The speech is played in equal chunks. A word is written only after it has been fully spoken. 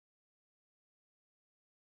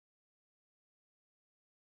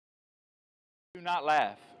Do not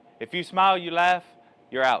laugh. If you smile, you laugh,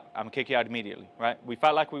 you're out. I'm gonna kick you out immediately, right? We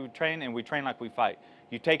fight like we would train, and we train like we fight.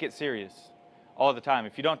 You take it serious all the time.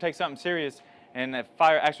 If you don't take something serious and the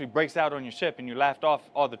fire actually breaks out on your ship and you laughed off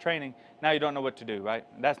all the training, now you don't know what to do, right?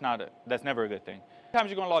 That's never a good thing. How many times are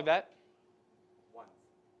you gonna log that? Once.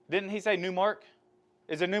 Didn't he say new mark?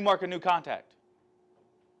 Is a new mark a new contact?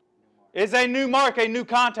 Is a new mark a new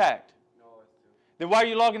contact? No, it's two. Then why are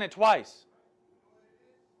you logging it twice?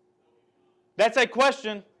 That's a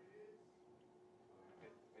question. I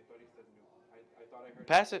thought he said new. I thought I heard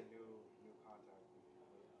Pass it. New contact.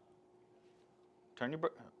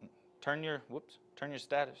 Turn your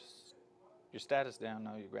status down.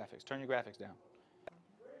 No, your graphics. Turn your graphics down.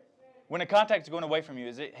 When a contact is going away from you,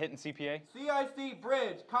 is it hitting CPA? CIC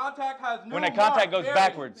bridge. Contact has new When a contact mark, goes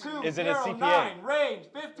backwards, is it a 209, CPA? range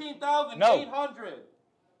 15,800. No.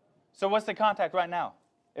 So what's the contact right now?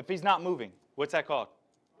 If he's not moving, what's that called?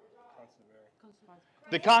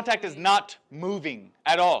 The contact is not moving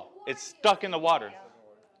at all. It's stuck in the water.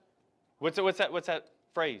 What's that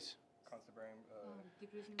phrase?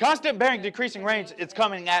 Constant bearing, decreasing range. It's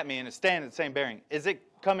coming at me and it's staying at the same bearing. Is it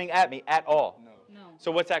coming at me at all? No.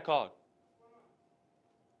 So what's that called?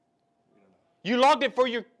 You logged it for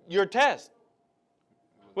your test.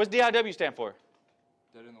 What's DIW stand for?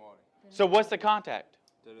 Dead in the water. So what's the contact?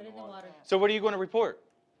 Dead in the water. So what are you going to report?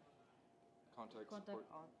 Contact support.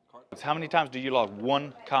 How many times do you log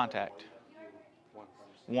one contact?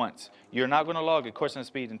 Once. You're not going to log a course of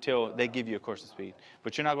speed until they give you a course of speed.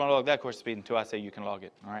 But you're not going to log that course of speed until I say you can log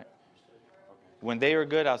it. All right? When they are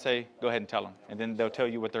good, I'll say, go ahead and tell them. And then they'll tell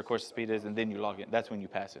you what their course of speed is, and then you log it. That's when you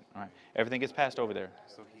pass it. All right? Everything gets passed over there.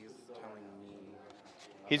 So he's telling me.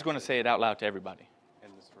 He's going to say it out loud to everybody.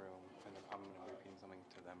 In this room, and I'm repeating something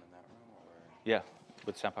to them in that room, or? Yeah,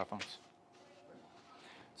 with SoundPower phones.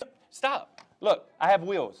 Stop. Look, I have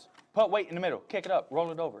wheels. Put weight in the middle. Kick it up.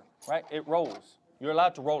 Roll it over. Right? It rolls. You're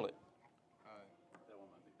allowed to roll it. That one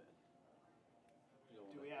might be bad.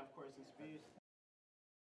 Do we have course and speed?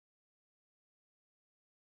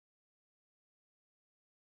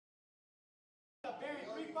 Bearing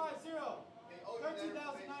 350,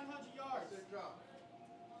 13,900 yards. She's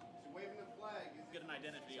waving the flag. Get an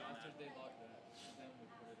identity on that. After they lock that, then we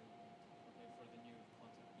put it in for the new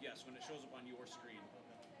content. Yes, when it shows up on your screen.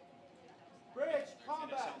 Bridge, And it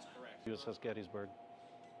combat. sounds correct. USS Gettysburg.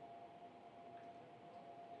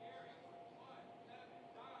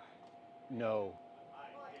 No.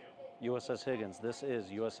 USS Higgins, this is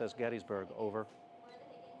USS Gettysburg, over.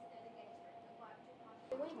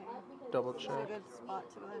 Double check. It's a good spot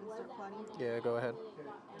to go ahead and start plotting. Yeah, go ahead.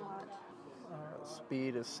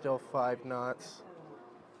 Speed is still 5 knots.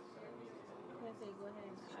 I'm gonna say go ahead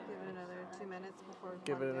and give it another 2 minutes before.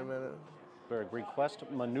 Give it in a minute. Request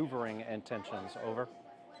maneuvering intentions, over.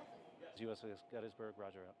 USS Gettysburg,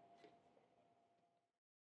 roger out.